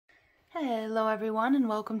Hello everyone and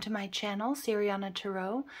welcome to my channel, Siriana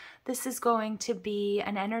Tarot. This is going to be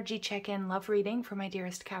an energy check-in love reading for my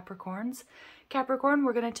dearest Capricorns. Capricorn,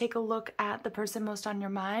 we're going to take a look at the person most on your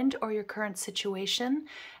mind or your current situation.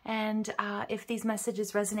 And if these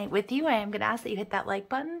messages resonate with you, I am going to ask that you hit that like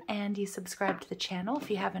button and you subscribe to the channel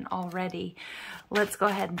if you haven't already. Let's go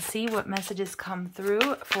ahead and see what messages come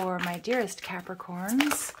through for my dearest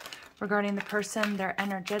Capricorns regarding the person they're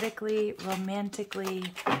energetically, romantically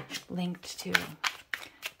linked to.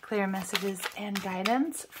 Clear messages and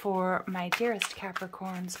guidance for my dearest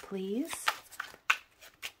Capricorns, please.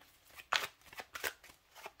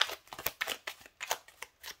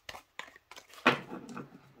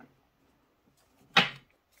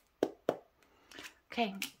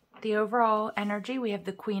 Okay, the overall energy, we have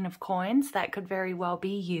the Queen of Coins. That could very well be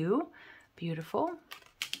you. Beautiful.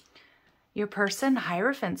 Your person,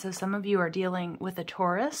 Hierophant. So some of you are dealing with a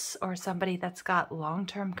Taurus or somebody that's got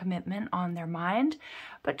long-term commitment on their mind.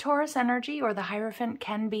 But Taurus energy or the Hierophant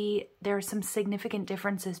can be, there are some significant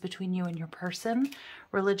differences between you and your person.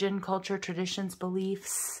 Religion, culture, traditions,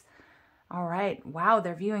 beliefs. All right. Wow,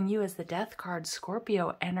 they're viewing you as the Death card.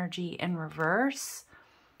 Scorpio energy in reverse.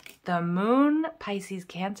 The Moon, Pisces,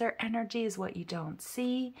 Cancer energy is what you don't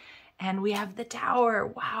see. And we have the Tower.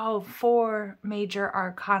 Wow, 4 major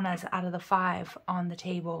arcanas out of the 5 on the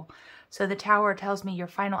table. So the Tower tells me your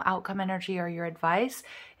final outcome energy or your advice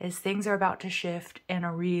is things are about to shift in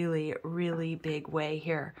a really, really big way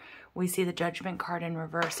here. We see the Judgment card in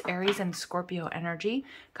reverse. Aries and Scorpio energy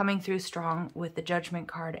coming through strong with the Judgment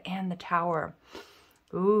card and the Tower.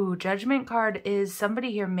 Ooh, Judgment card is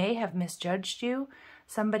somebody here may have misjudged you.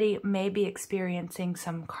 Somebody may be experiencing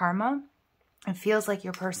some karma. It feels like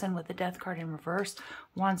your person with the Death card in reverse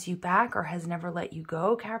wants you back or has never let you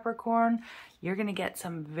go, Capricorn. You're going to get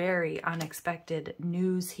some very unexpected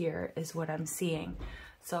news here is what I'm seeing.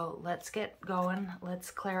 So let's get going.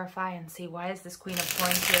 Let's clarify and see, why is this Queen of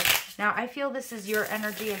Coins here? Now, I feel this is your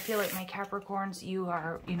energy. I feel like my Capricorns, you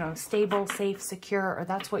are, stable, safe, secure, or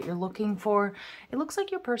that's what you're looking for. It looks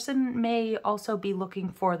like your person may also be looking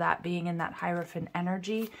for that, being in that Hierophant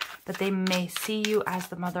energy, but they may see you as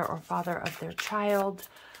the mother or father of their child.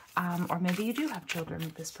 Or maybe you do have children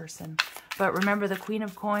with this person. But remember, the Queen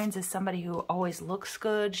of Coins is somebody who always looks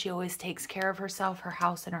good. She always takes care of herself, her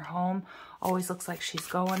house and her home. Always looks like she's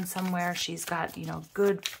going somewhere. She's got,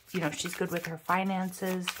 good, she's good with her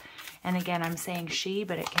finances. And again, I'm saying she,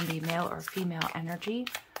 but it can be male or female energy.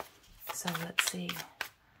 So let's see.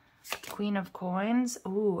 Queen of Coins.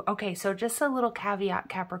 Ooh, okay, so just a little caveat,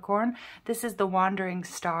 Capricorn. This is the Wandering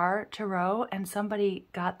Star Tarot, and somebody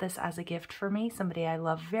got this as a gift for me, somebody I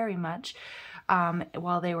love very much,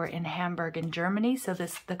 while they were in Hamburg in Germany. So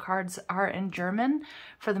the cards are in German.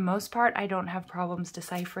 For the most part, I don't have problems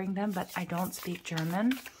deciphering them, but I don't speak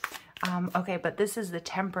German. Okay, but this is the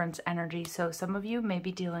Temperance energy, so some of you may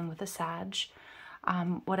be dealing with a Sag.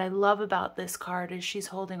 What I love about this card is she's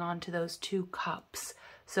holding on to those 2 cups.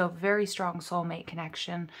 So very strong soulmate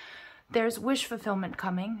connection. There's wish fulfillment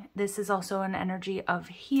coming. This is also an energy of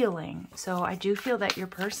healing. So I do feel that your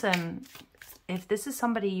person, if this is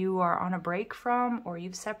somebody you are on a break from or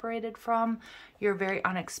you've separated from, you're very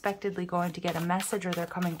unexpectedly going to get a message or they're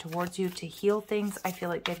coming towards you to heal things. I feel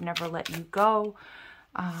like they've never let you go.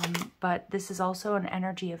 But this is also an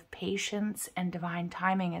energy of patience and divine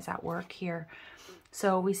timing is at work here.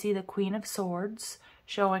 So we see the Queen of Swords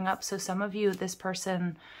showing up. So some of you, this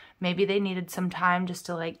person, maybe they needed some time just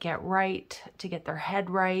to get right, to get their head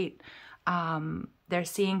right. They're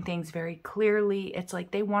seeing things very clearly. It's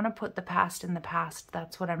like they want to put the past in the past.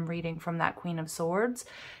 That's what I'm reading from that Queen of Swords.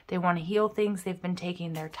 They want to heal things. They've been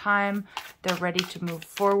taking their time. They're ready to move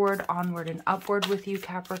forward, onward and upward with you,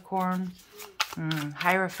 Capricorn.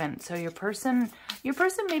 Hierophant. So your person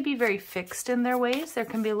may be very fixed in their ways. There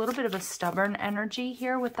can be a little bit of a stubborn energy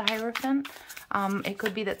here with the Hierophant. It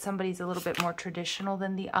could be that somebody's a little bit more traditional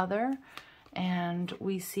than the other. And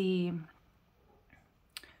we see,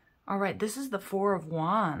 all right, this is the 4 of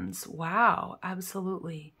Wands. Wow,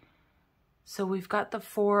 absolutely. So we've got the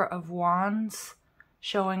 4 of Wands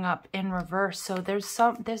showing up in reverse. So there's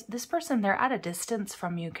this person, they're at a distance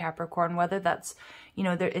from you, Capricorn, whether that's,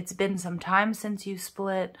 it's been some time since you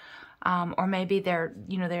split, or maybe they're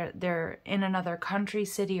in another country,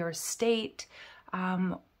 city, or state.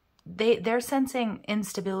 They're sensing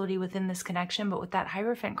instability within this connection, but with that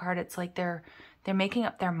Hierophant card, it's like they're making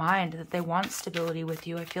up their mind that they want stability with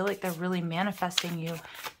you. I feel like they're really manifesting you.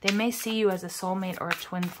 They may see you as a soulmate or a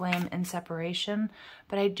twin flame in separation,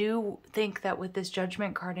 but I do think that with this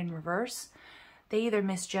Judgment card in reverse, they either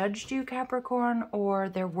misjudged you, Capricorn, or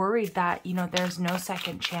they're worried that, there's no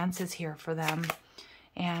second chances here for them.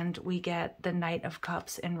 And we get the Knight of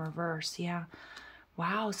Cups in reverse. Yeah.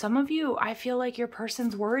 Wow. Some of you, I feel like your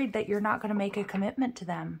person's worried that you're not going to make a commitment to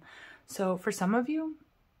them. So for some of you,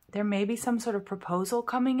 there may be some sort of proposal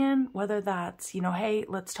coming in, whether that's, you know, hey,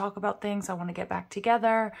 let's talk about things. I want to get back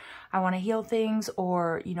together. I want to heal things,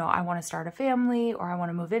 or, you know, I want to start a family, or I want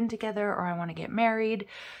to move in together, or I want to get married.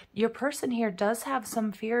 Your person here does have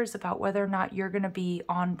some fears about whether or not you're going to be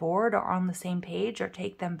on board or on the same page or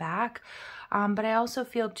take them back. But I also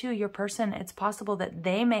feel too, your person, it's possible that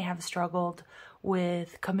they may have struggled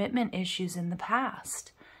with commitment issues in the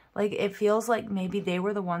past. Like, it feels like maybe they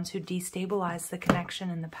were the ones who destabilized the connection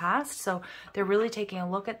in the past. So they're really taking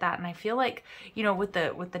a look at that. And I feel like, you know, with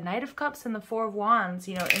the Knight of Cups and the Four of Wands,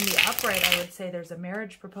 you know, in the upright, I would say there's a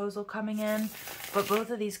marriage proposal coming in. But both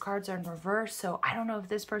of these cards are in reverse. So I don't know if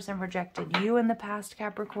this person rejected you in the past,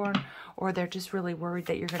 Capricorn, or they're just really worried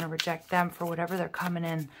that you're going to reject them for whatever they're coming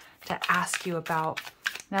in to ask you about.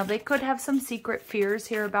 Now, they could have some secret fears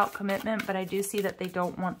here about commitment, but I do see that they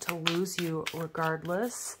don't want to lose you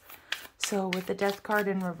regardless. So with the Death card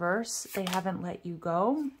in reverse, they haven't let you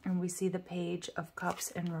go. And we see the Page of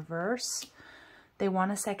Cups in reverse. They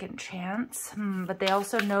want a second chance, but they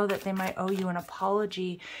also know that they might owe you an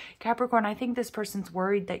apology. Capricorn, I think this person's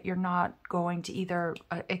worried that you're not going to either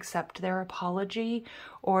accept their apology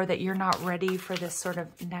or that you're not ready for this sort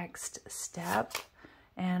of next step.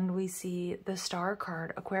 And we see the Star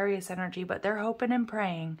card, Aquarius energy, but they're hoping and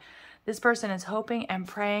praying. This person is hoping and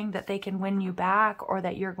praying that they can win you back, or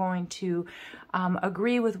that you're going to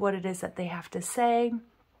agree with what it is that they have to say.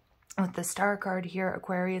 With the Star card here,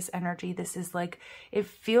 Aquarius energy, this is like, it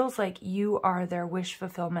feels like you are their wish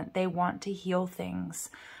fulfillment. They want to heal things.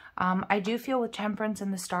 I do feel with Temperance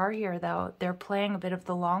and the Star here, though, they're playing a bit of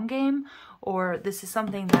the long game, or this is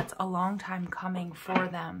something that's a long time coming for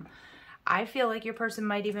them. I feel like your person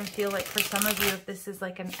might even feel like, for some of you, if this is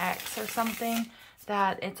like an ex or something,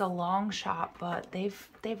 that it's a long shot, but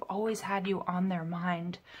they've always had you on their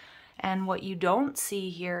mind. And what you don't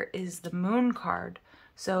see here is the Moon card.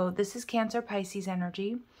 So this is Cancer, Pisces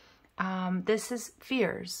energy. This is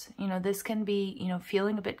fears. You know, this can be, you know,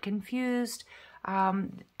 feeling a bit confused.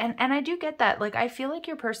 And I do get that. Like, I feel like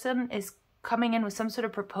your person is coming in with some sort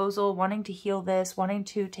of proposal, wanting to heal this, wanting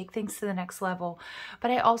to take things to the next level. But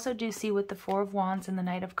I also do see with the Four of Wands and the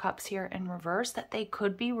Knight of Cups here in reverse that they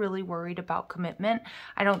could be really worried about commitment.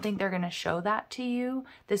 I don't think they're going to show that to you.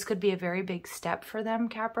 This could be a very big step for them,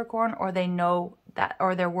 Capricorn, or they know that,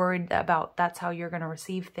 or they're worried about that's how you're going to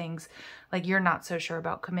receive things. Like, you're not so sure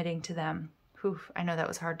about committing to them. Oof, I know that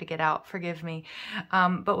was hard to get out. Forgive me.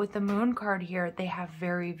 But with the Moon card here, they have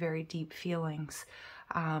very, very deep feelings.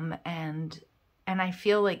 And I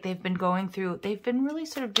feel like they've been really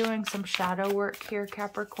sort of doing some shadow work here,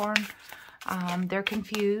 Capricorn. They're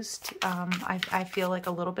confused. I feel like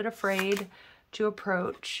a little bit afraid to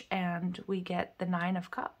approach, and we get the Nine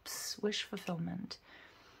of Cups, wish fulfillment.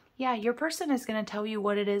 Yeah, your person is going to tell you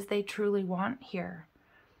what it is they truly want here.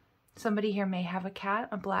 Somebody here may have a cat,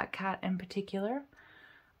 a black cat in particular.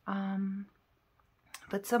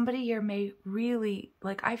 But somebody here may really,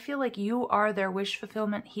 like, I feel like you are their wish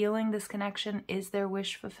fulfillment. Healing this connection is their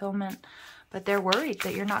wish fulfillment. But they're worried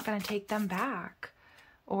that you're not going to take them back,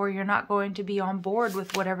 or you're not going to be on board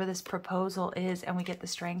with whatever this proposal is. And we get the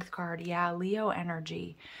Strength card. Yeah, Leo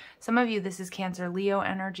energy. Some of you, this is Cancer, Leo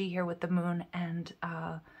energy here with the Moon and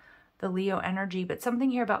the Leo energy. But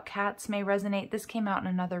something here about cats may resonate. This came out in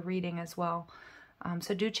another reading as well.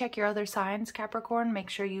 So do check your other signs, Capricorn.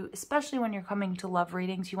 Make sure you, especially when you're coming to love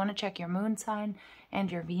readings, you want to check your Moon sign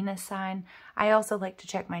and your Venus sign. I also like to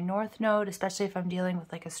check my North Node, especially if I'm dealing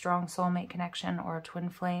with like a strong soulmate connection or a twin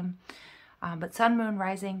flame. But Sun, Moon,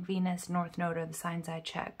 Rising, Venus, North Node are the signs I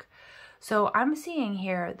check. So I'm seeing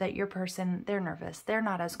here that your person, they're nervous. They're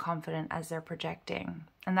not as confident as they're projecting.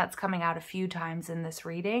 And that's coming out a few times in this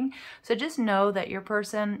reading. So just know that your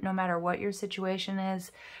person, no matter what your situation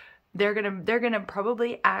is, they're gonna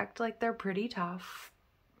probably act like they're pretty tough,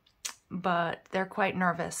 but they're quite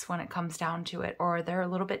nervous when it comes down to it, or they're a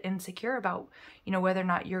little bit insecure about, you know, whether or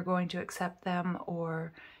not you're going to accept them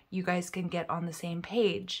or you guys can get on the same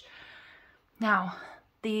page. Now,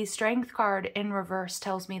 the Strength card in reverse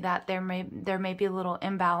tells me that there may be a little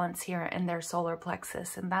imbalance here in their solar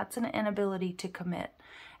plexus, and that's an inability to commit.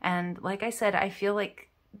 And like I said, I feel like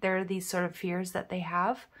there are these sort of fears that they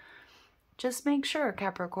have just make sure,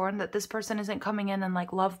 Capricorn, that this person isn't coming in and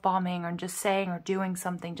like love bombing or just saying or doing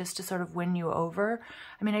something just to sort of win you over.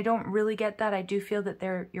 I mean, I don't really get that. I do feel that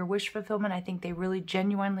they're your wish fulfillment. I think they really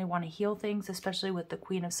genuinely want to heal things, especially with the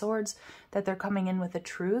Queen of Swords, that they're coming in with the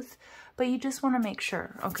truth. But you just want to make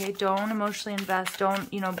sure, okay? Don't emotionally invest.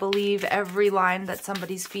 Don't, you know, believe every line that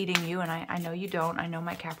somebody's feeding you. And I know you don't. I know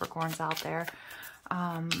my Capricorns out there.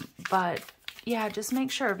 But yeah, just make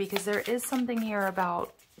sure, because there is something here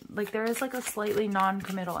about, like, there is like a slightly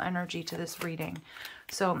non-committal energy to this reading.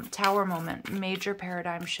 So Tower moment, major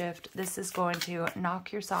paradigm shift. This is going to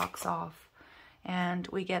knock your socks off. And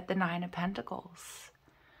we get the 9 of Pentacles.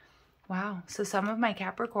 Wow. So some of my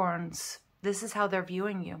Capricorns, this is how they're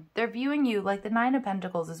viewing you. They're viewing you like the 9 of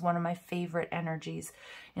Pentacles is one of my favorite energies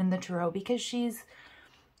in the Tarot, because she's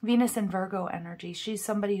Venus and Virgo energy. She's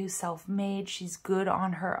somebody who's self-made. She's good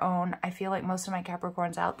on her own. I feel like most of my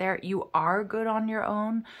Capricorns out there, you are good on your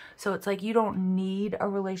own. So it's like you don't need a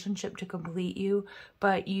relationship to complete you,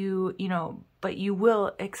 but you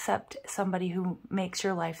will accept somebody who makes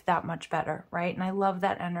your life that much better, right? And I love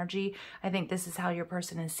that energy. I think this is how your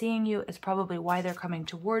person is seeing you. It's probably why they're coming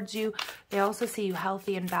towards you. They also see you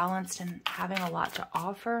healthy and balanced and having a lot to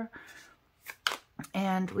offer.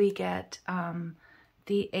 And we get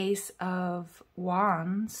the Ace of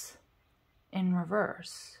Wands in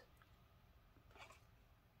reverse,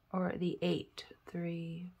 or the 8,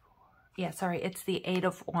 3, 4. Yeah, sorry, it's the 8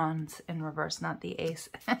 of Wands in reverse, not the Ace.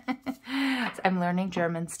 I'm learning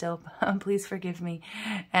German still. Please forgive me.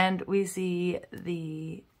 And we see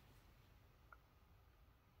the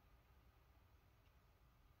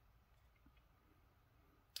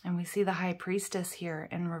High Priestess here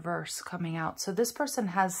in reverse coming out. So this person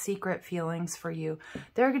has secret feelings for you.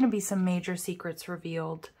 There are going to be some major secrets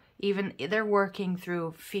revealed. Even they're working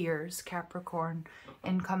through fears, Capricorn,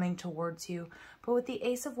 in coming towards you. But with the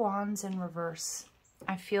Ace of Wands in reverse,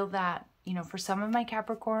 I feel that, you know, for some of my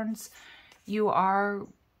Capricorns, you are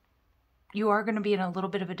going to be in a little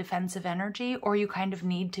bit of a defensive energy, or you kind of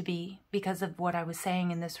need to be because of what I was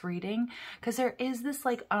saying in this reading. Because there is this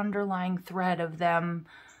like underlying thread of them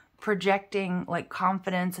projecting like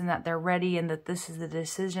confidence and that they're ready and that this is the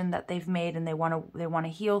decision that they've made, and they want to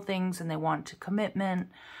heal things and they want commitment.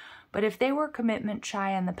 But if they were commitment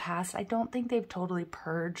shy in the past, I don't think they've totally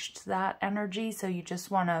purged that energy. So you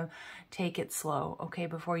just want to take it slow, okay,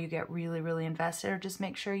 before you get really, really invested, or just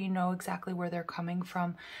make sure you know exactly where they're coming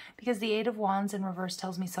from. Because the 8 of Wands in reverse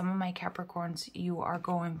tells me some of my Capricorns, you are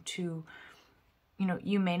going to, you know,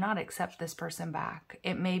 you may not accept this person back.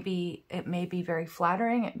 It may be very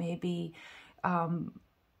flattering. It may be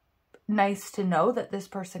nice to know that this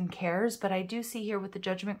person cares, but I do see here with the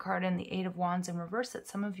Judgment card and the 8 of Wands in reverse that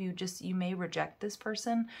some of you you may reject this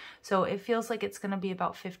person. So it feels like it's going to be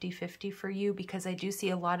about 50-50 for you, because I do see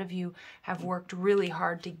a lot of you have worked really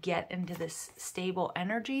hard to get into this stable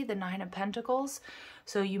energy, the 9 of Pentacles.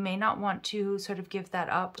 So you may not want to sort of give that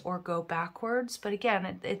up or go backwards. But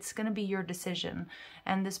again, it's going to be your decision.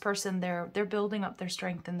 And this person, they're building up their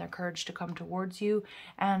strength and their courage to come towards you.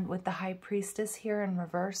 And with the High Priestess here in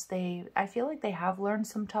reverse, I feel like they have learned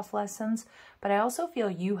some tough lessons. But I also feel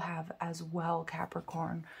you have as well,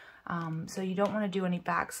 Capricorn. So you don't want to do any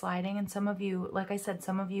backsliding. And some of you, like I said,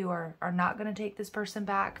 some of you are not going to take this person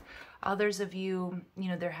back. Others of you, you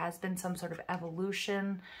know, there has been some sort of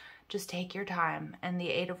evolution. Just take your time. And the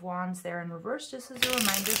 8 of Wands there in reverse, just as a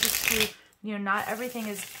reminder, just to, you know, not everything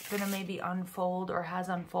is going to maybe unfold or has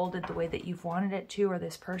unfolded the way that you've wanted it to, or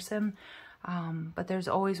this person. But there's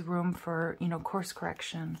always room for, you know, course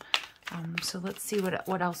correction. So let's see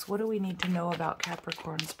what else. What do we need to know about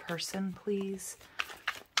Capricorn's person, please?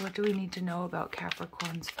 What do we need to know about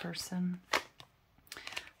Capricorn's person?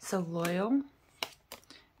 So loyal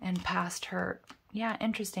and past hurt. Yeah,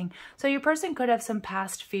 interesting. So your person could have some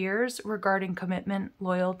past fears regarding commitment,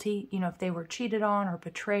 loyalty, you know, if they were cheated on or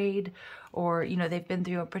betrayed, or, you know, they've been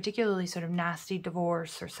through a particularly sort of nasty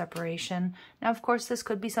divorce or separation. Now, of course, this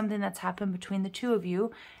could be something that's happened between the two of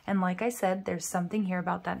you. And like I said, there's something here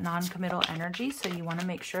about that non-committal energy. So you want to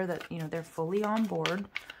make sure that, you know, they're fully on board.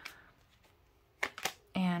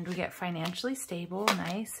 And we get financially stable,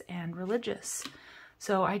 nice, and religious.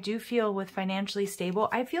 So I do feel with financially stable,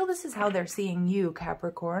 I feel this is how they're seeing you,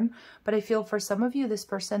 Capricorn. But I feel for some of you, this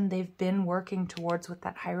person, they've been working towards with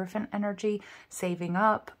that Hierophant energy, saving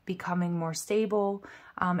up, becoming more stable.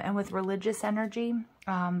 And with religious energy,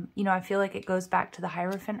 you know, I feel like it goes back to the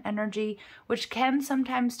Hierophant energy, which can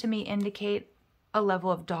sometimes to me indicate a level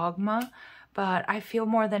of dogma. But I feel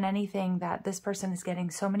more than anything that this person is getting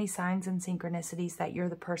so many signs and synchronicities that you're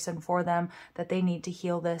the person for them, that they need to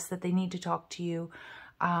heal this, that they need to talk to you.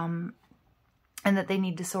 and that they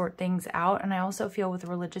need to sort things out. And I also feel with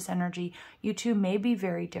religious energy, you two may be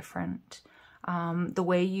very different. The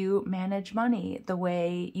way you manage money, the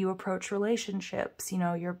way you approach relationships, you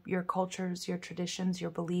know, your cultures, your traditions,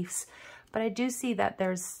 your beliefs. But I do see that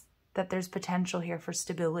there's potential here for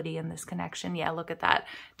stability in this connection. Yeah, look at that.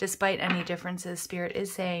 Despite any differences, Spirit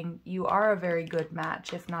is saying you are a very good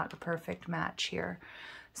match, if not a perfect match here.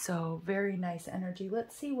 So very nice energy.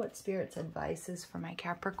 Let's see what Spirit's advice is for my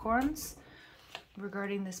Capricorns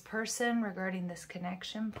regarding this person, regarding this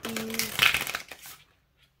connection, please.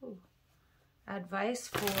 Ooh. Advice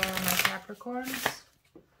for my Capricorns.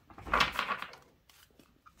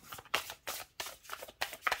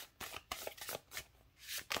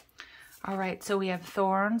 All right, so we have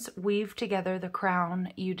thorns, weave together the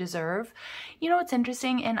crown you deserve. You know, what's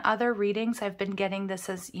interesting, in other readings, I've been getting this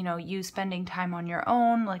as, you know, you spending time on your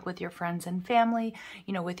own, like with your friends and family,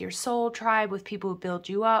 you know, with your soul tribe, with people who build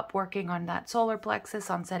you up, working on that solar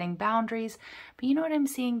plexus, on setting boundaries. But you know what I'm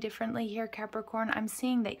seeing differently here, Capricorn? I'm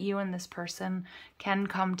seeing that you and this person can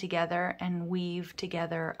come together and weave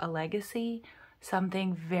together a legacy,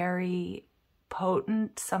 something very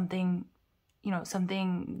potent, something, you know,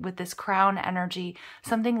 something with this crown energy,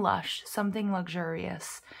 something lush, something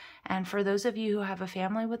luxurious. And for those of you who have a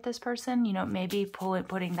family with this person, you know, maybe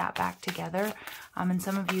putting that back together. And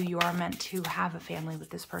some of you are meant to have a family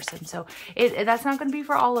with this person. So that's not going to be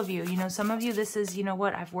for all of you. You know, some of you, this is, you know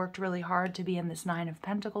what, I've worked really hard to be in this 9 of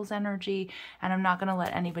Pentacles energy, and I'm not going to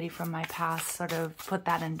let anybody from my past sort of put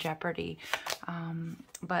that in jeopardy.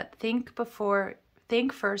 But think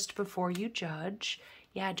first before you judge.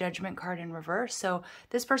 Yeah, Judgment card in reverse. So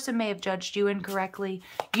this person may have judged you incorrectly.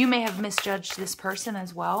 You may have misjudged this person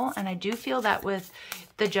as well. And I do feel that with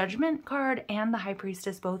the Judgment card and the High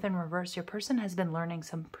Priestess both in reverse, your person has been learning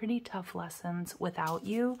some pretty tough lessons without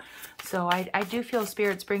you. So I do feel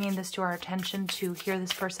Spirit's bringing this to our attention to hear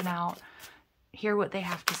this person out, hear what they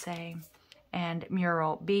have to say. And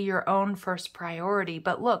mural, be your own first priority.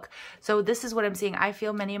 But look, so this is what I'm seeing. I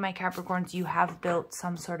feel many of my Capricorns, you have built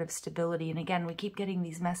some sort of stability. And again, we keep getting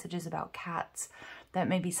these messages about cats that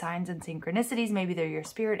may be signs and synchronicities. Maybe they're your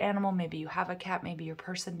spirit animal. Maybe you have a cat. Maybe your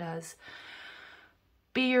person does.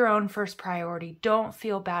 Be your own first priority. Don't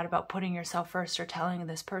feel bad about putting yourself first or telling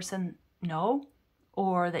this person no,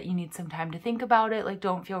 or that you need some time to think about it. Like,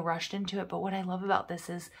 don't feel rushed into it. But what I love about this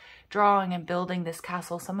is drawing and building this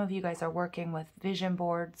castle. Some of you guys are working with vision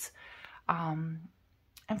boards. And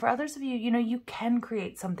for others of you, you know, you can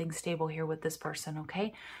create something stable here with this person,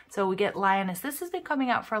 okay? So we get Lioness. This has been coming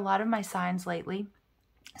out for a lot of my signs lately.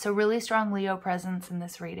 So really strong Leo presence in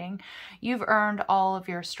this reading. You've earned all of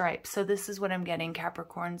your stripes. So this is what I'm getting,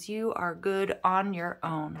 Capricorns. You are good on your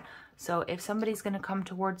own. So if somebody's going to come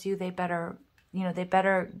towards you, they better, you know, they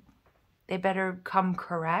better come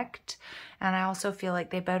correct. And I also feel like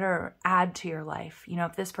they better add to your life. You know,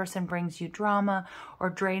 if this person brings you drama or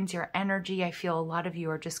drains your energy, I feel a lot of you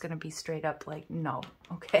are just going to be straight up like, no,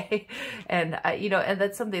 okay? And, you know, and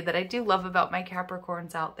that's something that I do love about my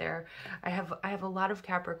Capricorns out there. I have a lot of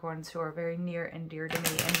Capricorns who are very near and dear to me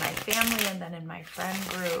in my family and then in my friend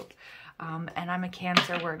group. And I'm a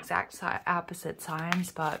Cancer. We're exact opposite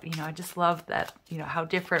signs, but, you know, I just love that, you know, how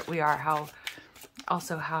different we are, how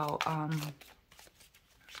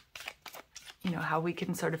you know, how we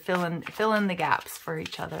can sort of fill in the gaps for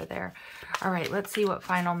each other there. All right, let's see what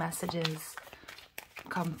final messages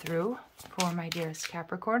come through for my dearest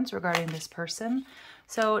Capricorns regarding this person.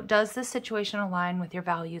 So does this situation align with your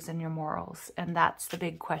values and your morals? And that's the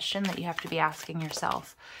big question that you have to be asking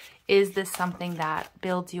yourself. Is this something that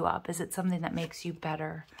builds you up? Is it something that makes you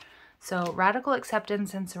better? So radical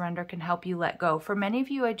acceptance and surrender can help you let go. For many of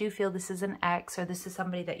you, I do feel this is an ex or this is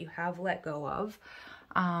somebody that you have let go of.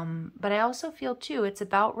 But I also feel too, it's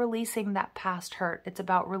about releasing that past hurt. It's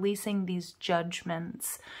about releasing these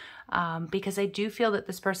judgments. Because I do feel that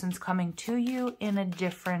this person's coming to you in a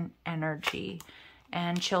different energy.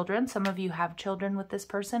 And children, some of you have children with this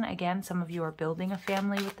person. Again, some of you are building a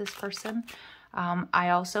family with this person. I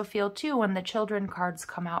also feel too, when the children cards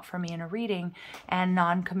come out for me in a reading and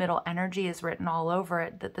non-committal energy is written all over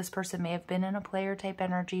it, that this person may have been in a player type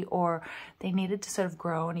energy or they needed to sort of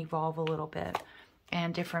grow and evolve a little bit.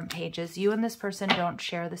 And different pages. You and this person don't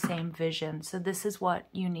share the same vision. So this is what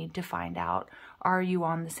you need to find out are you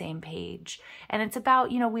on the same page? And it's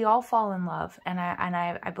about, you know, we all fall in love, and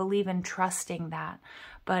I believe in trusting that.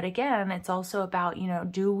 But again, it's also about, you know,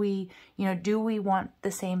 do we want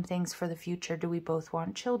the same things for the future? Do we both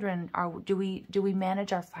want children? Do we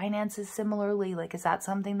manage our finances similarly? Like, is that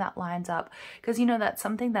something that lines up? Because, you know, that's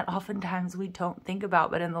something that oftentimes we don't think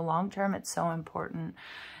about, but in the long term, it's so important.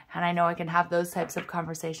 And I know I can have those types of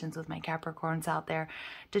conversations with my Capricorns out there.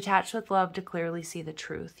 Detached with love to clearly see the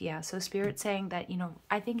truth. Yeah, so Spirit's saying that, you know,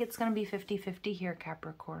 I think it's going to be 50-50 here,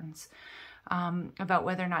 Capricorns. About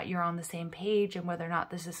whether or not you're on the same page and whether or not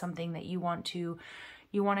this is something that you want to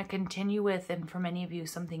continue with, and for many of you,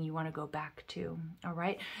 something you want to go back to. All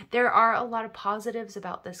right. There are a lot of positives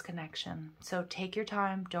about this connection. So take your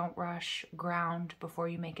time, don't rush, ground before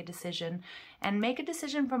you make a decision, and make a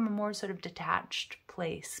decision from a more sort of detached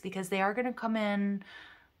place, because they are going to come in.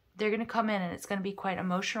 They're going to come in and it's going to be quite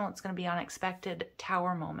emotional. It's going to be unexpected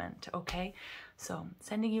tower moment. Okay. So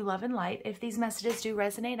sending you love and light. If these messages do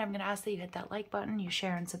resonate, I'm going to ask that you hit that like button, you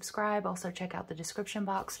share and subscribe. Also check out the description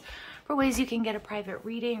box for ways you can get a private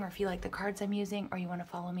reading, or if you like the cards I'm using, or you want to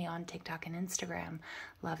follow me on TikTok and Instagram.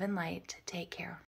 Love and light. Take care.